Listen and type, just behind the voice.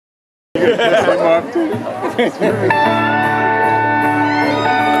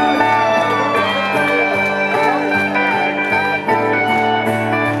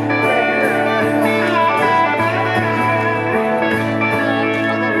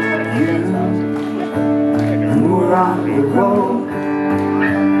On the road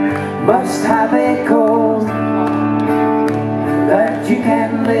must have a code that you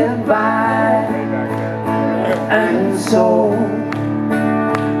can live by, and so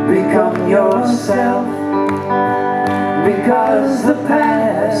become yourself, because the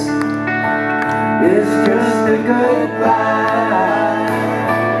past is just a goodbye.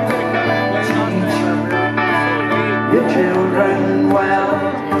 Teach your children well,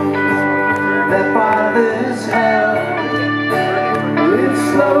 their father's hell will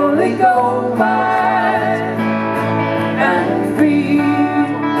slowly go by, and feed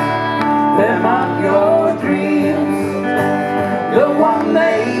them on your dreams. The one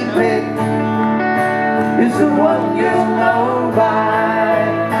they pick is the one you'll know by.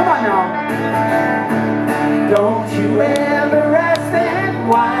 Come on now. Don't you ever ask them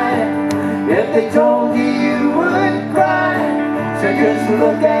why. If they told you, you would cry. So just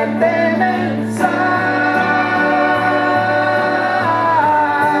look at them inside.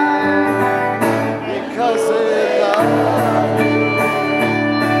 Because they love you.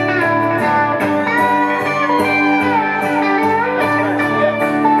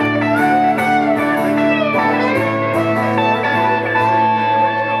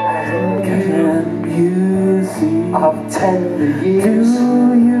 Can you see of tender years? Do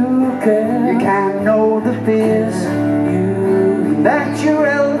you care? You can't know the fears that your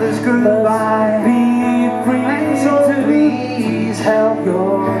elders grew by. Be free, and so please help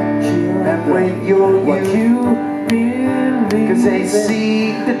your children with your youth, 'cause they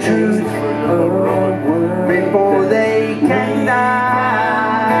seek the truth